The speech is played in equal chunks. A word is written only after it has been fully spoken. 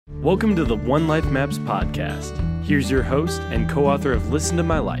Welcome to the One Life Maps podcast. Here's your host and co-author of Listen to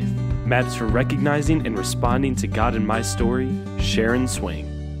My Life, Maps for Recognizing and Responding to God in My Story, Sharon Swing.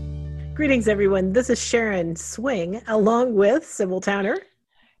 Greetings, everyone. This is Sharon Swing, along with Sybil Towner.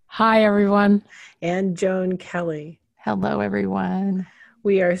 Hi, everyone. And Joan Kelly. Hello, everyone.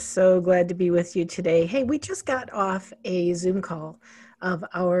 We are so glad to be with you today. Hey, we just got off a Zoom call of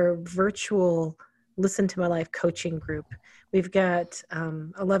our virtual Listen to My Life coaching group. We've got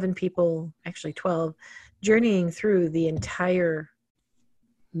 11 people, actually 12, journeying through the entire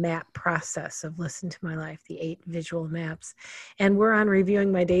map process of Listen to My Life, the 8 visual maps. And we're on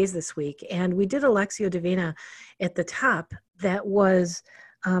Reviewing My Days this week. And we did a Lectio Divina at the top that was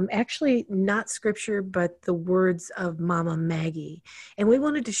actually not scripture, but the words of Mama Maggie. And we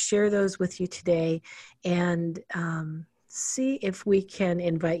wanted to share those with you today and see if we can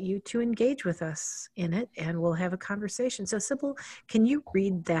invite you to engage with us in it, and we'll have a conversation. So Sybil, can you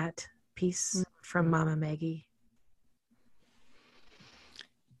read that piece from Mama Maggie?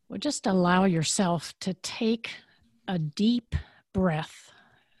 Well, just allow yourself to take a deep breath.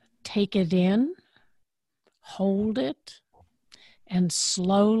 Take it in, hold it, and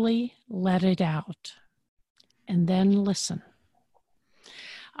slowly let it out. And then listen.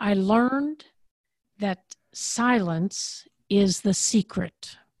 I learned that silence is the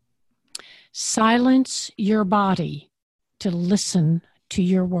secret. Silence your body to listen to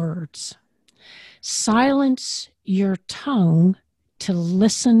your words. Silence your tongue to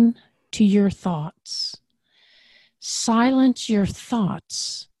listen to your thoughts. Silence your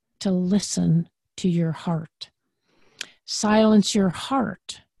thoughts to listen to your heart. Silence your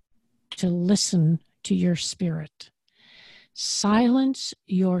heart to listen to your spirit. Silence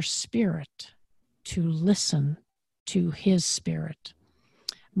your spirit to listen to His Spirit.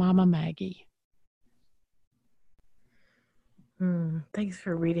 Mama Maggie. Thanks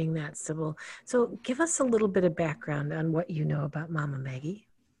for reading that, Sybil. So give us a little bit of background on what you know about Mama Maggie.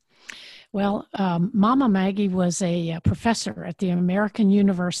 Well, Mama Maggie was a professor at the American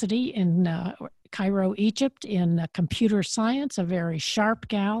University in Cairo, Egypt, in computer science, a very sharp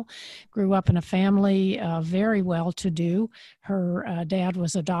gal. Grew up in a family very well-to-do. Her dad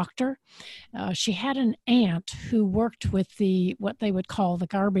was a doctor. She had an aunt who worked with what they would call the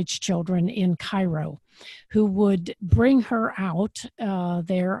garbage children in Cairo, who would bring her out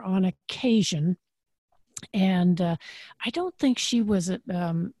there on occasion. And I don't think she was,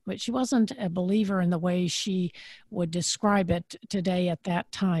 but she wasn't a believer in the way she would describe it today at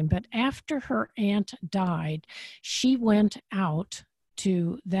that time. But after her aunt died, she went out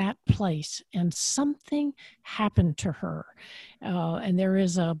to that place and something happened to her. And there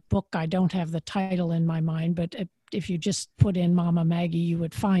is a book, I don't have the title in my mind, but if you just put in Mama Maggie, you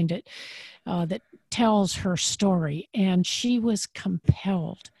would find it, that tells her story. And she was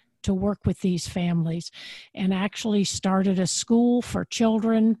compelled to work with these families and actually started a school for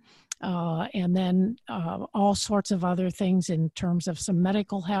children and then all sorts of other things in terms of some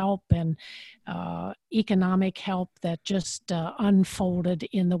medical help and economic help that just unfolded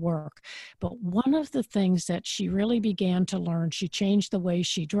in the work. But one of the things that she really began to learn, she changed the way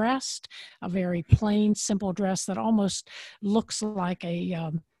she dressed, a very plain, simple dress that almost looks like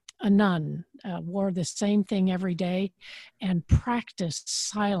a nun, wore the same thing every day and practiced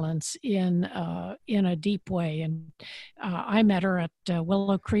silence in a deep way. And I met her at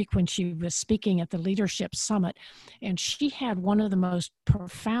Willow Creek when she was speaking at the Leadership Summit, and she had one of the most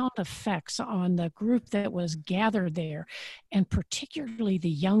profound effects on the group that was gathered there, and particularly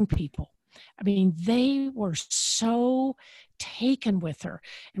the young people. I mean, they were so taken with her.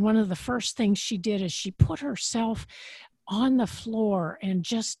 And one of the first things she did is she put herself on the floor and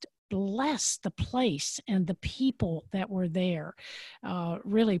just bless the place and the people that were there,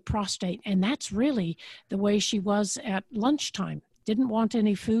 really prostrate. And that's really the way she was at lunchtime. Didn't want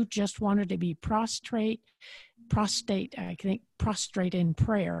any food, just wanted to be prostrate, I think, prostrate in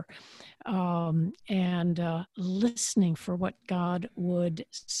prayer, and listening for what God would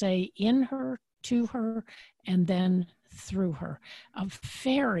say in her, to her, and then through her. A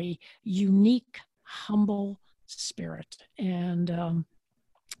very unique, humble spirit. And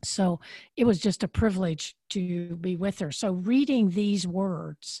so it was just a privilege to be with her. So reading these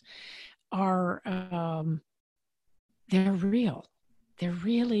words are, they're real. They're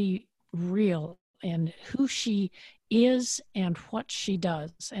really real, and who she is and what she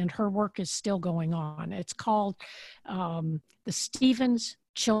does. And her work is still going on. It's called the Stevens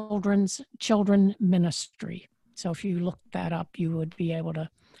Children Ministry. So if you look that up, you would be able to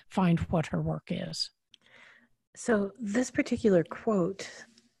find what her work is. So this particular quote,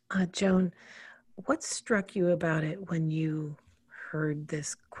 Joan, what struck you about it when you heard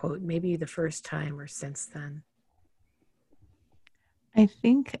this quote, maybe the first time or since then? I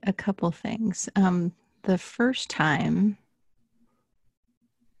think a couple things. The first time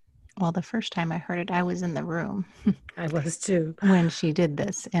I heard it, I was in the room I was too. when she did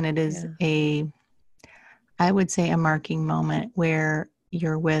this. And it is I would say a marking moment where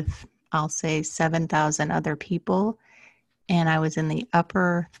you're with, I'll say 7,000 other people. And I was in the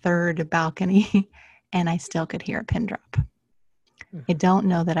upper third balcony and I still could hear a pin drop. I don't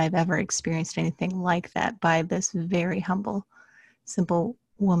know that I've ever experienced anything like that by this very humble, simple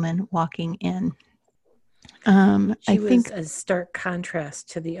woman walking in. She was a stark contrast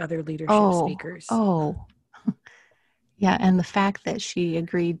to the other leadership speakers. Yeah, and the fact that she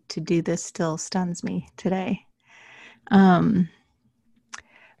agreed to do this still stuns me today. But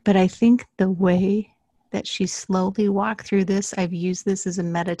I think the way that she slowly walked through this, I've used this as a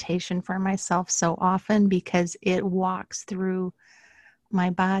meditation for myself so often because it walks through my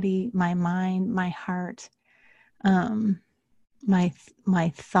body, my mind, my heart, my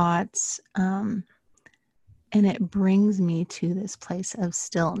thoughts, and it brings me to this place of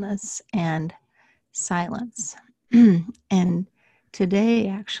stillness and silence. And today,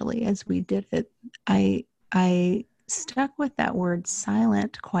 actually, as we did it, I stuck with that word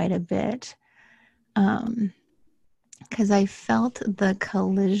silent quite a bit, because I felt the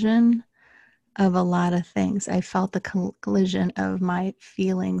collision of a lot of things. I felt the collision of my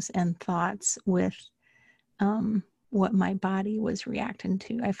feelings and thoughts with what my body was reacting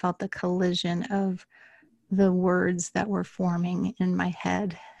to. I felt the collision of the words that were forming in my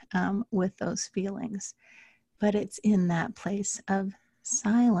head with those feelings. But it's in that place of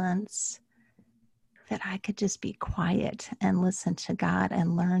silence that I could just be quiet and listen to God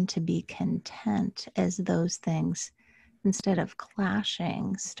and learn to be content as those things, instead of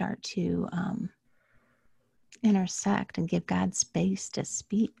clashing, start to intersect and give God space to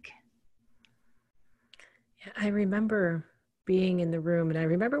speak. Yeah, I remember being in the room, and I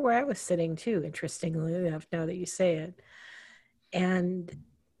remember where I was sitting too, interestingly enough, now that you say it. And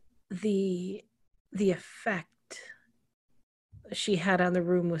the effect she had on the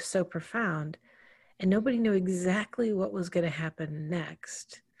room was so profound, and nobody knew exactly what was going to happen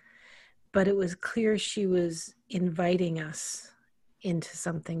next. But it was clear she was inviting us into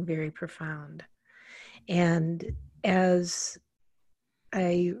something very profound. And as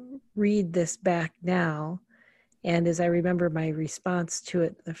I read this back now, and as I remember my response to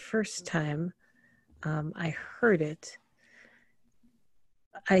it the first time I heard it,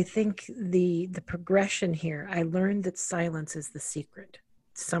 I think the progression here, I learned that silence is the secret.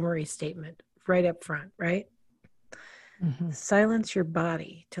 Summary statement right up front, right? Mm-hmm. Silence your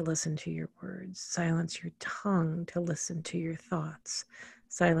body to listen to your words. Silence your tongue to listen to your thoughts.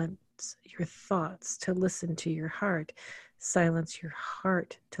 Silence your thoughts to listen to your heart. Silence your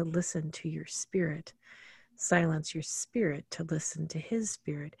heart to listen to your spirit. Silence your spirit to listen to his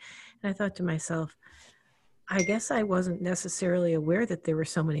spirit. And I thought to myself, I guess I wasn't necessarily aware that there were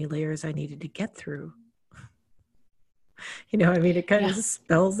so many layers I needed to get through. You know, I mean, it kind of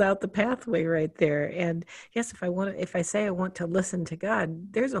spells out the pathway right there. And yes, if I say I want to listen to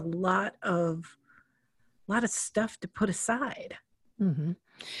God, there's a lot of stuff to put aside. Mm-hmm.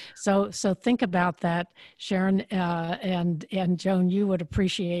 So think about that, Sharon, and Joan. You would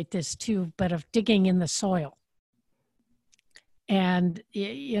appreciate this too, but of digging in the soil, and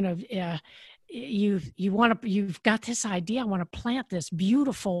you know, you've got this idea. I want to plant this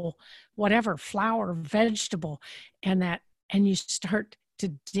beautiful whatever flower, vegetable, and you start to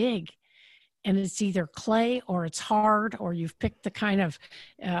dig, and it's either clay or it's hard, or you've picked the kind of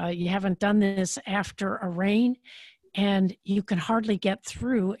you haven't done this after a rain. And you can hardly get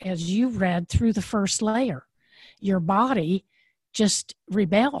through, as you read, through the first layer. Your body just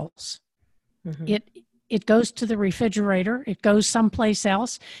rebels. Mm-hmm. It goes to the refrigerator. It goes someplace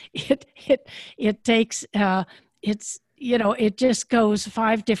else. It takes it just goes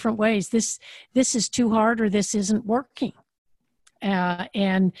 5 different ways. This is too hard, or this isn't working.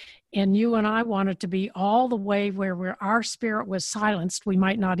 And you and I wanted to be all the way where our spirit was silenced. We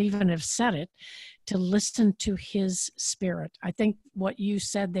might not even have said it, to listen to his spirit. I think what you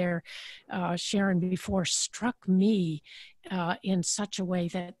said there, Sharon, before struck me in such a way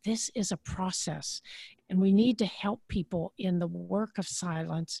that this is a process, and we need to help people in the work of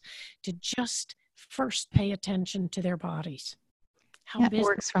silence to just first pay attention to their bodies. How it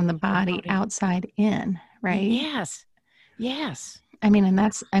works from the body outside in, right? Yes. I mean,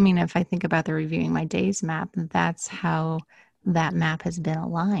 if I think about the Reviewing My Days map, that's how that map has been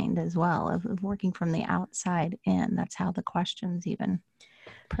aligned as well, of working from the outside in. That's how the questions even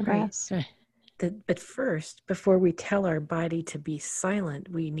progress. Right. but first, before we tell our body to be silent,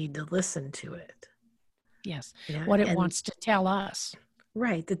 we need to listen to it. Yes. You know? What it And wants to tell us.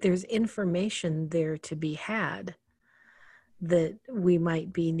 right, that there's information there to be had that we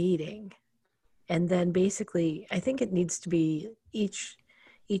might be needing. And then basically, I think it needs to be each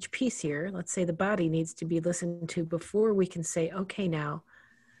piece here, let's say the body needs to be listened to before we can say, okay, now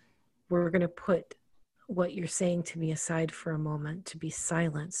we're going to put what you're saying to me aside for a moment to be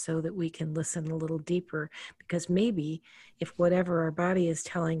silent so that we can listen a little deeper. Because maybe if whatever our body is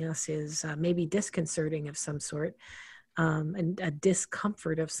telling us is maybe disconcerting of some sort, and a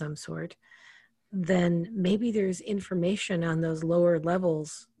discomfort of some sort, then maybe there's information on those lower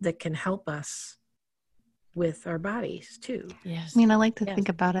levels that can help us with our bodies too. Yes. I mean, I like to Yes. think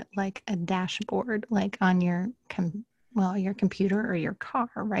about it like a dashboard, like on your your computer or your car,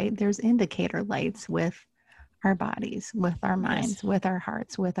 right? There's indicator lights with our bodies, with our minds, Yes. with our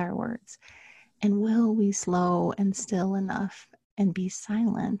hearts, with our words. And will we slow and still enough and be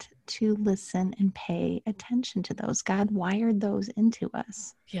silent to listen and pay attention to those? God wired those into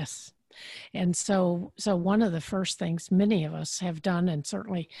us. Yes. And so one of the first things many of us have done, and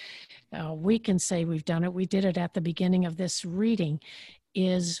certainly we can say we've done it, we did it at the beginning of this reading,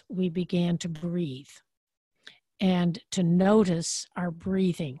 is we began to breathe and to notice our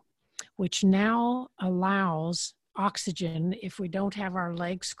breathing, which now allows oxygen if we don't have our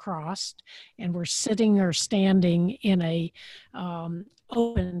legs crossed and we're sitting or standing in a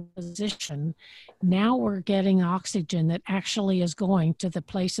open position. Now we're getting oxygen that actually is going to the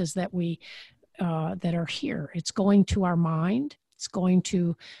places that we that are here. It's going to our mind, it's going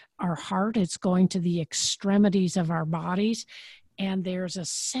to our heart, it's going to the extremities of our bodies, and there's a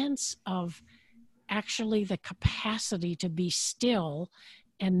sense of actually the capacity to be still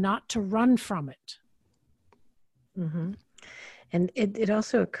and not to run from it. Mm-hmm. And it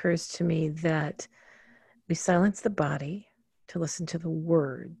also occurs to me that we silence the body to listen to the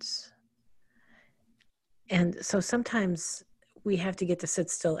words. And so sometimes we have to get to sit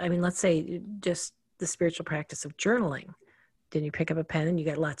still. I mean, let's say just the spiritual practice of journaling. Then you pick up a pen and you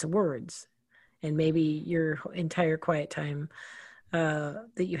got lots of words. And maybe your entire quiet time that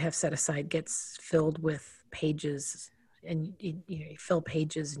you have set aside gets filled with pages, and you fill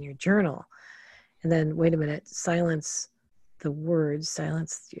pages in your journal. And then, wait a minute, silence the words,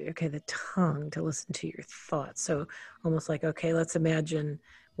 silence, the tongue to listen to your thoughts. So almost like, okay, let's imagine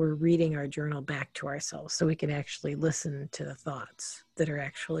we're reading our journal back to ourselves so we can actually listen to the thoughts that are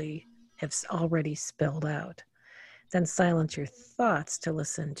actually have already spilled out. Then silence your thoughts to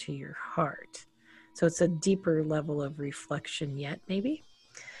listen to your heart. So it's a deeper level of reflection yet, maybe.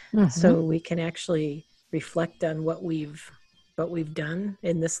 Mm-hmm. So we can actually reflect on what we've done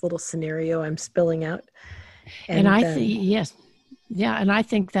in this little scenario I'm spilling out. And I think, yes. Yeah. And I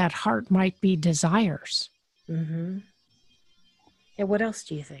think that heart might be desires. Mm-hmm. Yeah. What else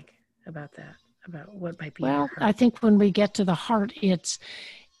do you think about that? About what might be? Well, I think when we get to the heart, it's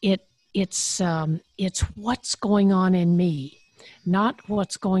what's going on in me, not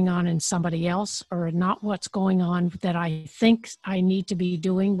what's going on in somebody else, or not what's going on that I think I need to be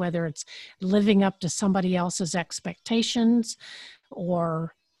doing, whether it's living up to somebody else's expectations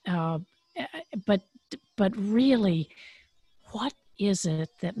or, but really, what is it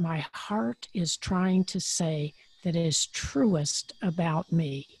that my heart is trying to say that is truest about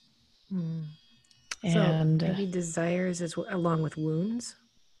me? Mm. And so maybe desires is along with wounds?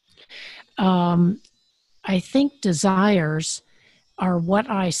 I think desires are what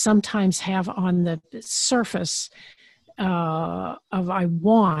I sometimes have on the surface of I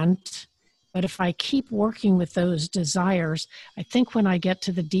want, but if I keep working with those desires, I think when I get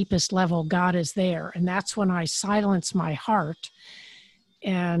to the deepest level, God is there. And that's when I silence my heart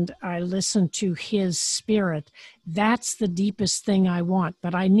and I listen to His Spirit. That's the deepest thing I want,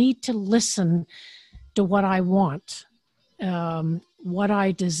 but I need to listen to what I want, what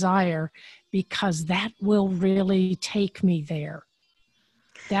I desire, because that will really take me there.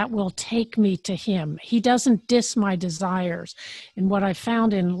 That will take me to Him. He doesn't diss my desires. And what I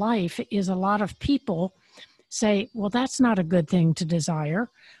found in life is a lot of people say, well, that's not a good thing to desire.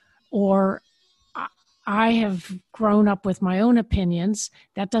 Or I have grown up with my own opinions.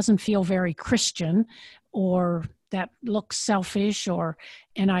 That doesn't feel very Christian, or that looks selfish,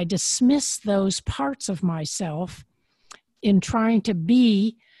 and I dismiss those parts of myself in trying to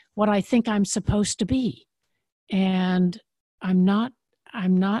be what I think I'm supposed to be. And I'm not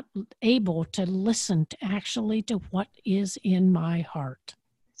able to listen to what is in my heart.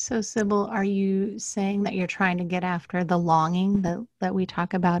 So, Sybil, are you saying that you're trying to get after the longing that we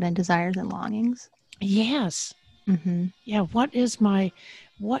talk about in desires and longings? Yes. Mm-hmm. Yeah, what is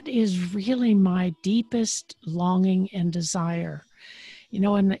really my deepest longing and desire?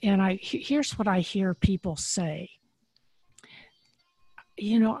 Here's what I hear people say.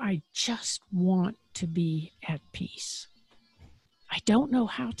 I just want to be at peace. I don't know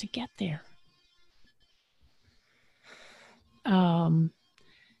how to get there.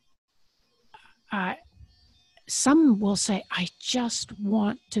 Some will say, I just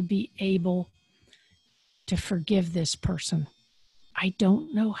want to be able to forgive this person. I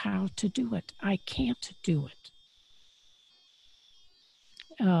don't know how to do it. I can't do it.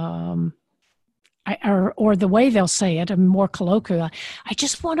 Or the way they'll say it, more colloquial, I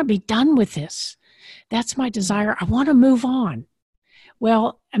just want to be done with this. That's my desire. I want to move on.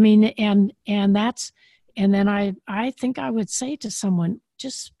 Well, I mean, and then I think I would say to someone,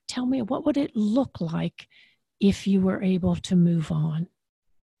 just tell me, what would it look like if you were able to move on?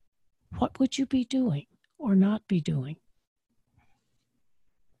 What would you be doing or not be doing?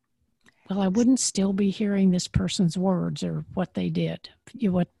 Well, I wouldn't still be hearing this person's words or what they did.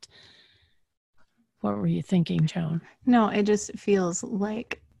 What were you thinking, Joan? No, it just feels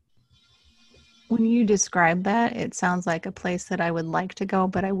like when you describe that, it sounds like a place that I would like to go,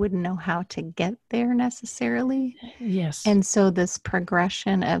 but I wouldn't know how to get there necessarily. Yes. And so this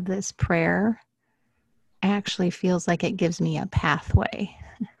progression of this prayer actually feels like it gives me a pathway,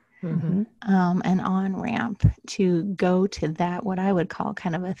 Mm-hmm. an on-ramp to go to that, what I would call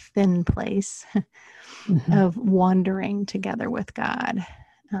kind of a thin place of wandering together with God,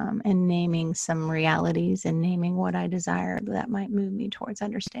 and naming some realities and naming what I desire that might move me towards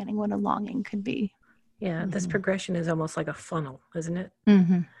understanding what a longing could be. Yeah, this progression is almost like a funnel, isn't it?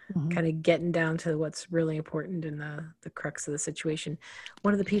 Mm-hmm. Kind of getting down to what's really important in the crux of the situation.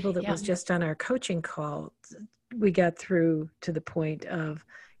 One of the people that was just on our coaching call, we got through to the point of,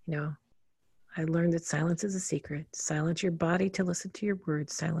 I learned that silence is a secret. Silence your body to listen to your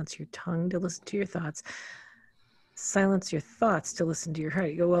words. Silence your tongue to listen to your thoughts. Silence your thoughts to listen to your heart.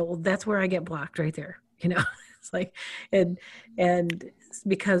 You go, well, that's where I get blocked right there. It's like, and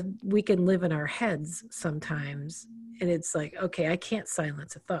because we can live in our heads sometimes, and it's like, okay, I can't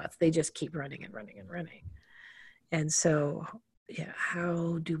silence the thoughts. They just keep running and running and running. And so, yeah,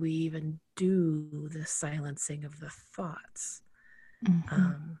 how do we even do the silencing of the thoughts?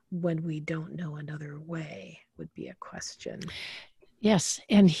 When we don't know another way would be a question. Yes,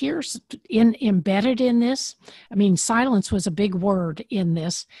 and here's embedded in this, I mean, silence was a big word in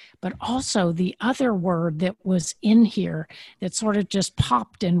this, but also the other word that was in here that sort of just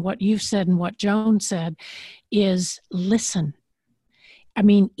popped in what you said and what Joan said is listen. I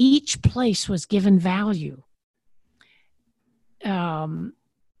mean, each place was given value.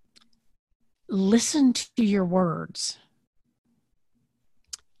 Listen to your words.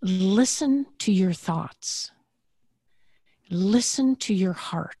 Listen to your thoughts. Listen to your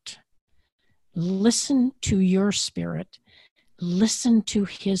heart. Listen to your spirit. Listen to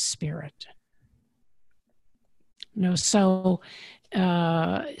his spirit. So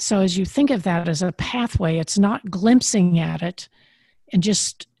as you think of that as a pathway, it's not glimpsing at it and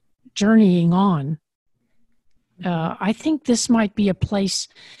just journeying on. I think this might be a place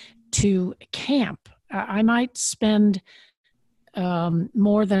to camp. I might spend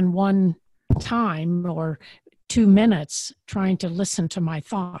more than one time or 2 minutes trying to listen to my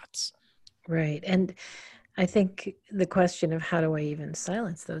thoughts. Right. And I think the question of how do I even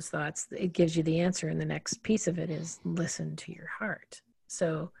silence those thoughts, it gives you the answer. And the next piece of it is listen to your heart.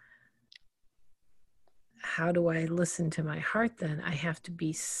 So how do I listen to my heart then? I have to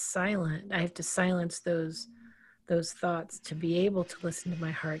be silent. I have to silence those thoughts to be able to listen to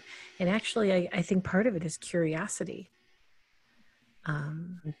my heart. And actually, I think part of it is curiosity.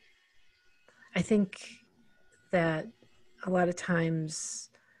 I think that a lot of times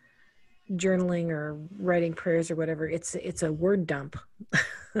journaling or writing prayers or whatever, it's a word dump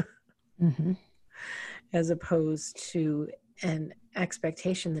as opposed to an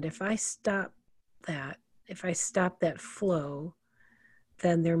expectation that if I stop that flow,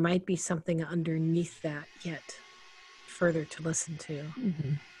 then there might be something underneath that yet further to listen to.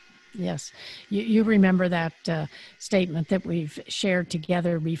 Yes. You remember that statement that we've shared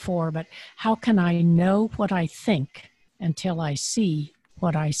together before, but how can I know what I think until I see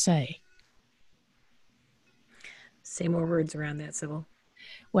what I say? Say more words around that, Sybil.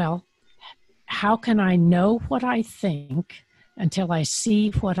 Well, how can I know what I think until I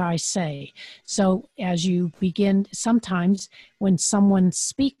see what I say? So as you begin, sometimes when someone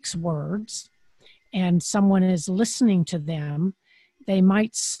speaks words and someone is listening to them, they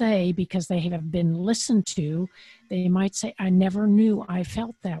might say, because they have been listened to, they might say, I never knew I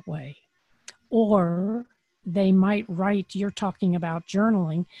felt that way. Or they might write, you're talking about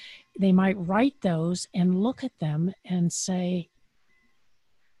journaling, they might write those and look at them and say,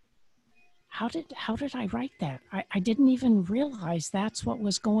 how did I write that? I didn't even realize that's what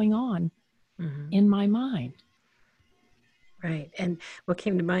was going on in my mind. Right. And what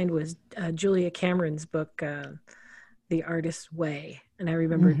came to mind was Julia Cameron's book, The Artist's Way. And I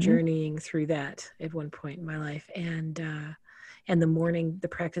remember journeying through that at one point in my life. And the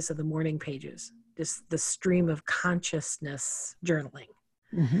practice of the morning pages, just the stream of consciousness journaling.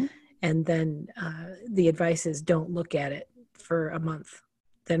 And then the advice is don't look at it for a month,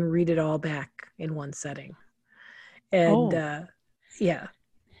 then read it all back in one setting. And yeah.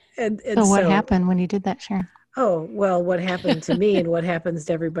 And so what happened when you did that, Sharon? Oh, well, what happened to me and what happens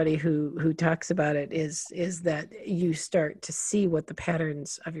to everybody who talks about it is that you start to see what the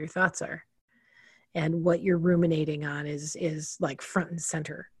patterns of your thoughts are, and what you're ruminating on is like front and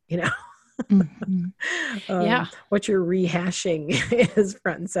center, you know. What you're rehashing is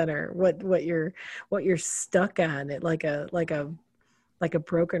front and center. What you're stuck on, it like a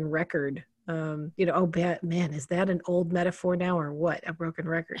broken record. You know, oh man, is that an old metaphor now or what? A broken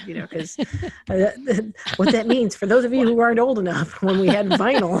record, you know, because what that means for those of you who aren't old enough, when we had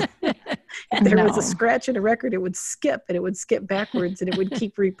vinyl, if there was a scratch in a record, it would skip backwards and it would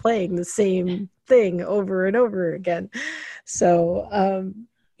keep replaying the same thing over and over again. So,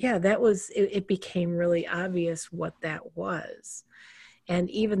 that was, it became really obvious what that was. And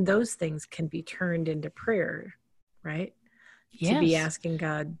even those things can be turned into prayer, right? Yes. To be asking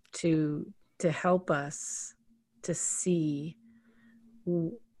God to help us to see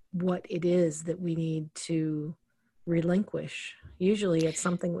what it is that we need to relinquish. Usually it's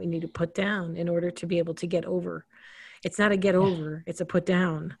something we need to put down in order to be able to get over. It's not a get over, it's a put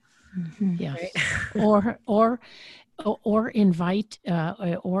down. Yeah. Right? or invite,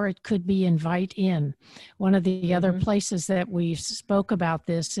 or it could be invite in. One of the other places that we spoke about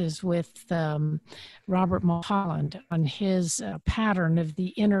this is with Robert Mulholland on his pattern of the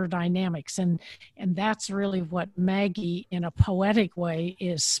inner dynamics. And that's really what Maggie, in a poetic way,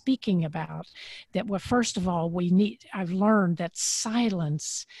 is speaking about. That first of all, I've learned that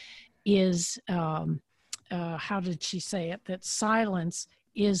silence is, how did she say it? That silence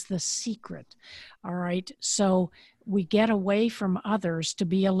is the secret. All right. So we get away from others to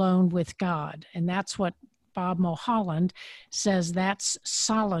be alone with God. And that's what Bob Mulholland says, that's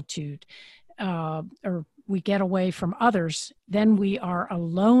solitude. Or we get away from others, then we are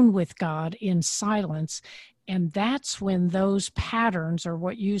alone with God in silence. And that's when those patterns, or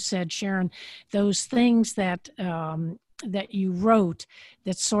what you said, Sharon, those things that you wrote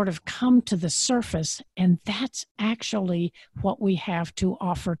that sort of come to the surface, and that's actually what we have to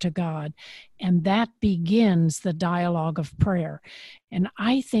offer to God. And that begins the dialogue of prayer. And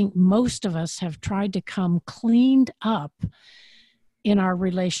I think most of us have tried to come cleaned up in our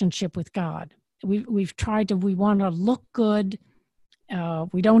relationship with God. We've tried to, we want to look good.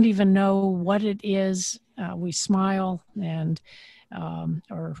 We don't even know what it is. We smile and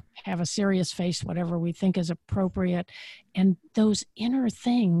or have a serious face, whatever we think is appropriate. And those inner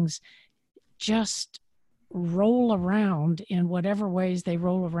things just roll around in whatever ways they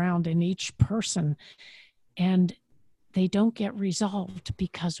roll around in each person. And they don't get resolved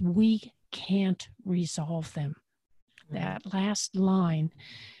because we can't resolve them. That last line,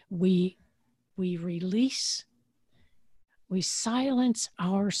 we release, we silence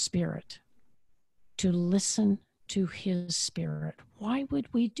our spirit to listen to his spirit. Why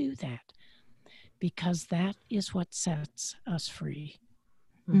would we do that? Because that is what sets us free.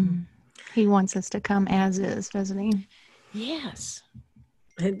 He wants us to come as is, doesn't he? Yes.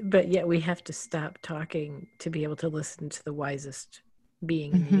 But yet we have to stop talking to be able to listen to the wisest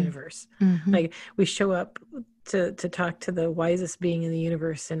being in the universe. Like we show up to talk to the wisest being in the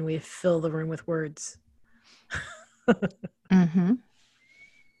universe and we fill the room with words.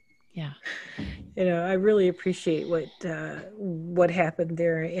 Yeah. You know, I really appreciate what happened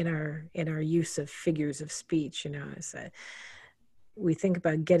there in our use of figures of speech. You know, as we think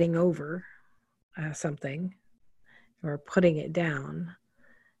about getting over something or putting it down,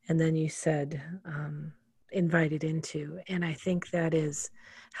 and then you said invited into, and I think that is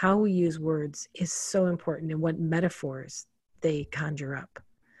how we use words is so important, and what metaphors they conjure up.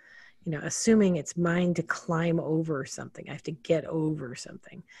 You know, assuming it's mine to climb over something, I have to get over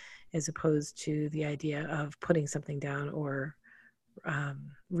something, as opposed to the idea of putting something down or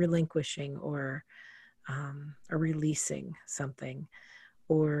relinquishing or releasing something,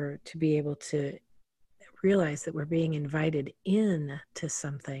 or to be able to realize that we're being invited in to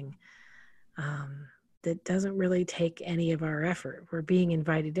something that doesn't really take any of our effort. We're being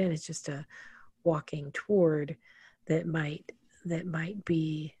invited in. It's just a walking toward that might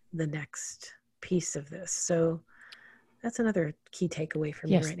be the next piece of this. So that's another key takeaway for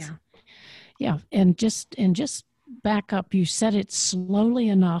me right now. Yeah, and just back up. You said it slowly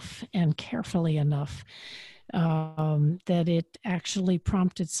enough and carefully enough that it actually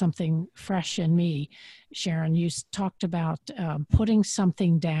prompted something fresh in me. Sharon, you talked about putting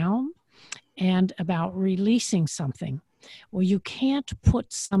something down and about releasing something. Well, you can't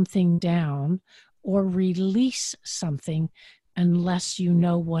put something down or release something unless you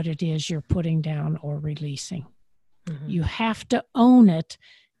know what it is you're putting down or releasing. Mm-hmm. You have to own it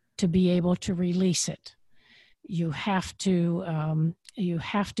to be able to release it. You have to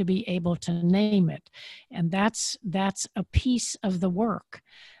be able to name it, and that's a piece of the work.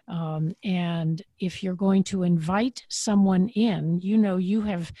 And if you're going to invite someone in, you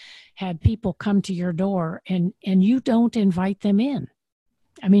have had people come to your door and you don't invite them in.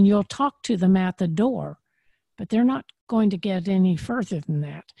 I mean, you'll talk to them at the door, but they're not going to get any further than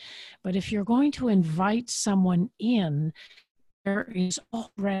that. But if you're going to invite someone in, there is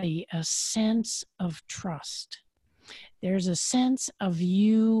already a sense of trust. There's a sense of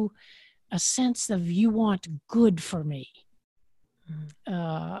you want good for me.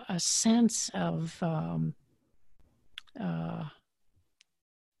 A sense of, I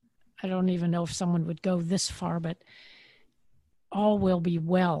don't even know if someone would go this far, but all will be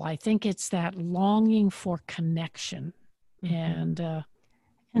well. I think it's that longing for connection and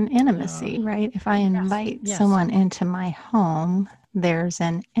intimacy, right? If I invite someone into my home, there's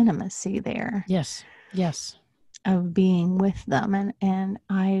an intimacy there. Yes. Of being with them, and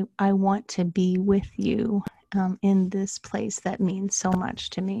I want to be with you in this place that means so much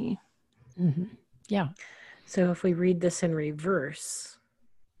to me. Mm-hmm. Yeah. So if we read this in reverse,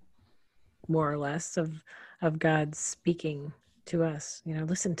 more or less, of God speaking to us,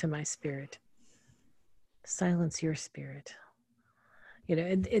 listen to my spirit, silence your spirit.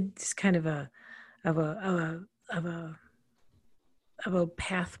 It's kind of a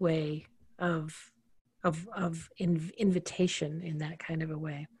pathway of invitation in that kind of a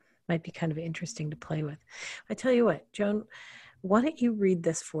way. Might be kind of interesting to play with. I tell you what, Joan, why don't you read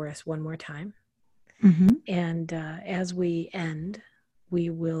this for us one more time? Mm-hmm. And as we end, we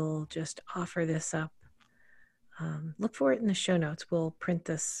will just offer this up. Look for it in the show notes. We'll print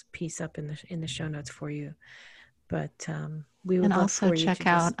this piece up in the show notes for you. But we would also check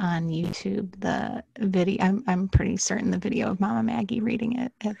out on YouTube the video. I'm pretty certain the video of Mama Maggie reading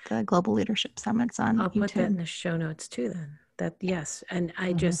it at the Global Leadership Summits on YouTube. I'll put that in the show notes too then. Yes. And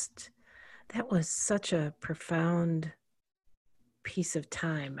I that was such a profound piece of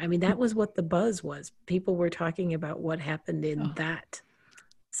time. I mean, that was what the buzz was. People were talking about what happened in that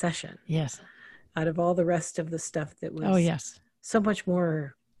session. Yes. Out of all the rest of the stuff that was so much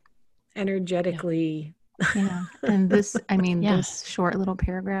more energetically. Yeah. And this, this short little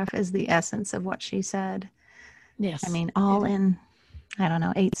paragraph is the essence of what she said. Yes. I mean, all in,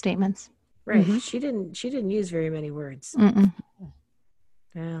 8 statements. Right. Mm-hmm. She didn't use very many words. Mm-mm.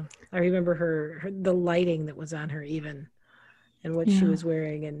 Yeah. I remember her the lighting that was on her even, and what she was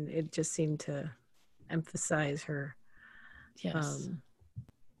wearing, and it just seemed to emphasize her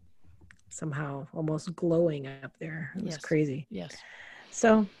somehow almost glowing up there. It was crazy. Yes.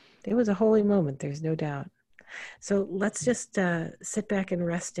 So it was a holy moment, there's no doubt. So let's just sit back and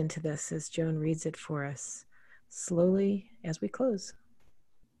rest into this as Joan reads it for us slowly as we close.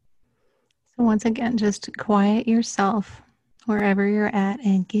 So once again, just quiet yourself wherever you're at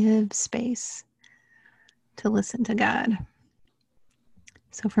and give space to listen to God.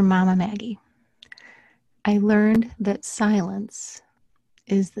 So for Mama Maggie, I learned that silence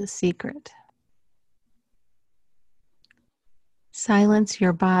is the secret. Silence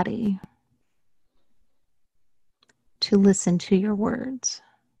your body to listen to your words.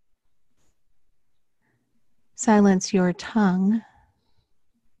 Silence your tongue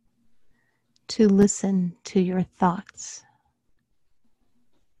to listen to your thoughts.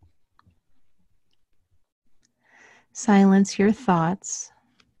 Silence your thoughts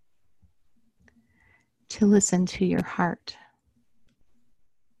to listen to your heart.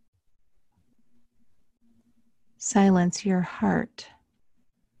 Silence your heart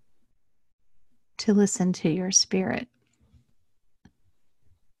to listen to your spirit.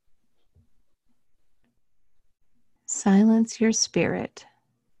 Silence your spirit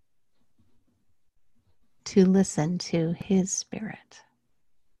to listen to His Spirit.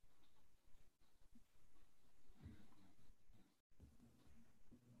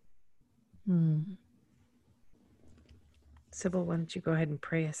 Sybil, why don't you go ahead and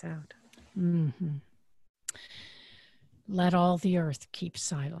pray us out? Mm-hmm. Let all the earth keep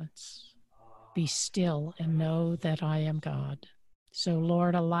silence. Be still and know that I am God. So,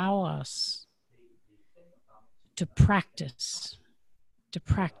 Lord, allow us to practice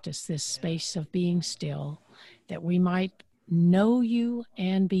this space of being still, that we might know you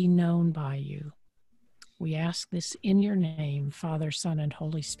and be known by you. We ask this in your name, Father, Son, and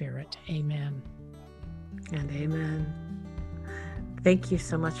Holy Spirit. Amen. And amen. Thank you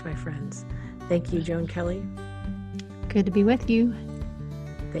so much, my friends. Thank you, Joan Kelly. Good to be with you.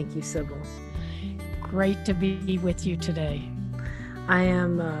 Thank you, Sybil. Great to be with you today. I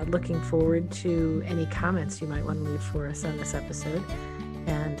am looking forward to any comments you might want to leave for us on this episode,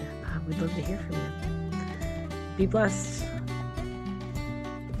 and we'd love to hear from you. Be blessed.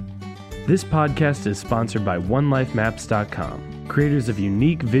 This podcast is sponsored by OneLifeMaps.com, creators of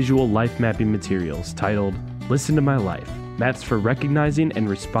unique visual life mapping materials titled Listen to My Life, Maps for Recognizing and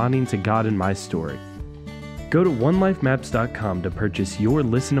Responding to God in My Story. Go to OneLifeMaps.com to purchase your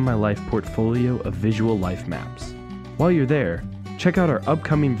Listen to My Life portfolio of visual life maps. While you're there, check out our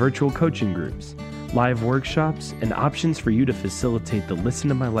upcoming virtual coaching groups, live workshops, and options for you to facilitate the Listen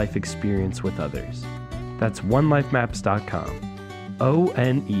to My Life experience with others. That's OneLifeMaps.com.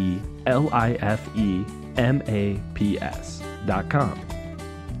 OneLifeMaps.com.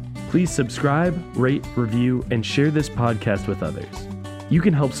 Please subscribe, rate, review, and share this podcast with others. You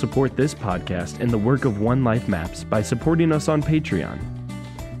can help support this podcast and the work of One Life Maps by supporting us on Patreon.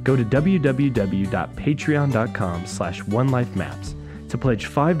 Go to www.patreon.com/OneLifeMaps to pledge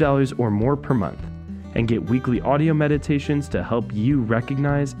 $5 or more per month and get weekly audio meditations to help you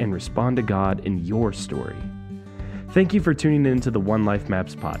recognize and respond to God in your story. Thank you for tuning in to the One Life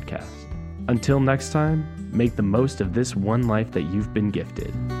Maps podcast. Until next time, make the most of this one life that you've been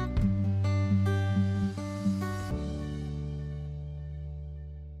gifted.